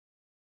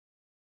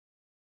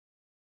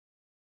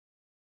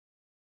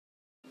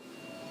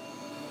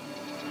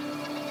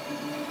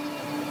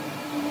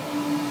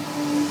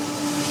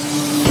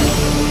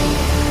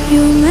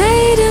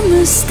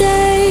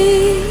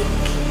mistake,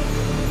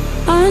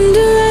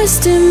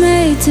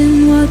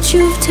 underestimating what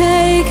you've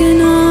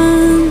taken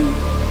on.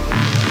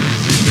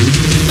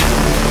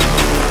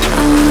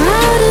 I'm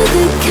out of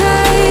the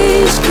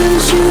cage,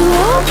 'cause you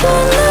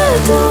opened the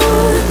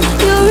door.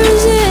 You're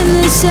as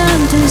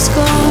innocent as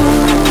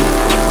gold.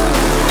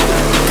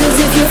 'Cause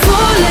if you're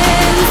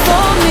falling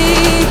for me,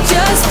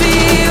 just be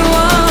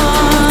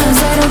one.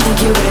 'Cause I don't think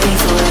you're ready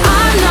for it.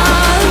 I'm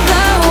not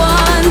the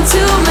one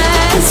to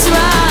mess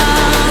around.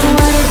 No,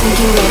 I don't think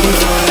you're ready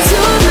for it.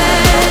 Too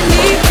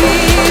many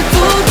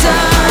people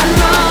done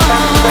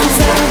wrong. 'Cause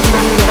I don't think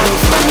you're ready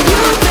for it.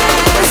 You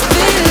best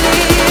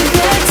believe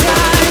that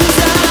time's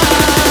up.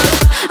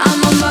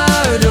 I'm a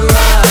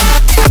murderer.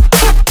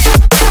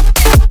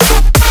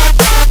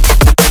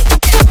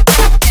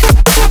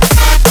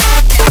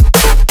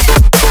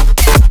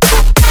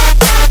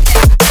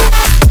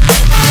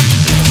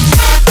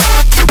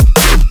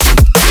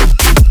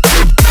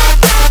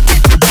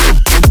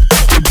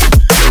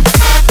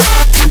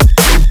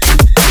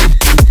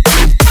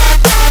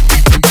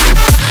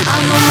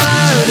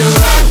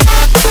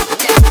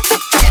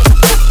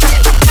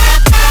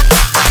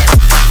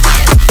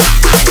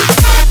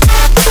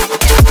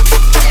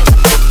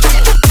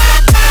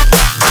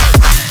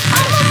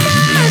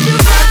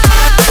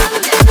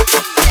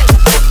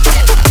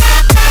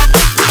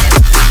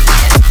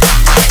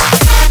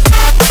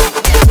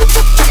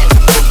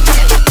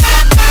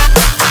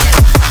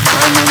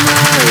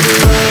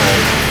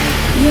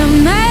 You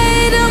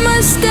made a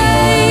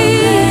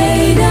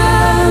mistake,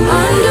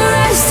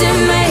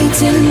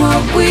 underestimating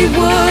what we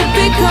would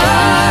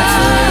become.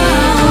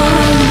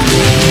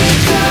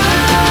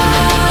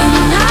 And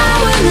now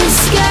an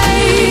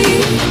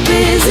escape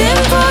is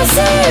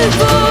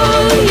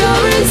impossible.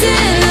 You're as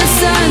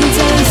innocent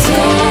as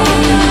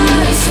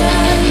gold.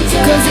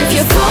 'Cause if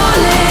you fall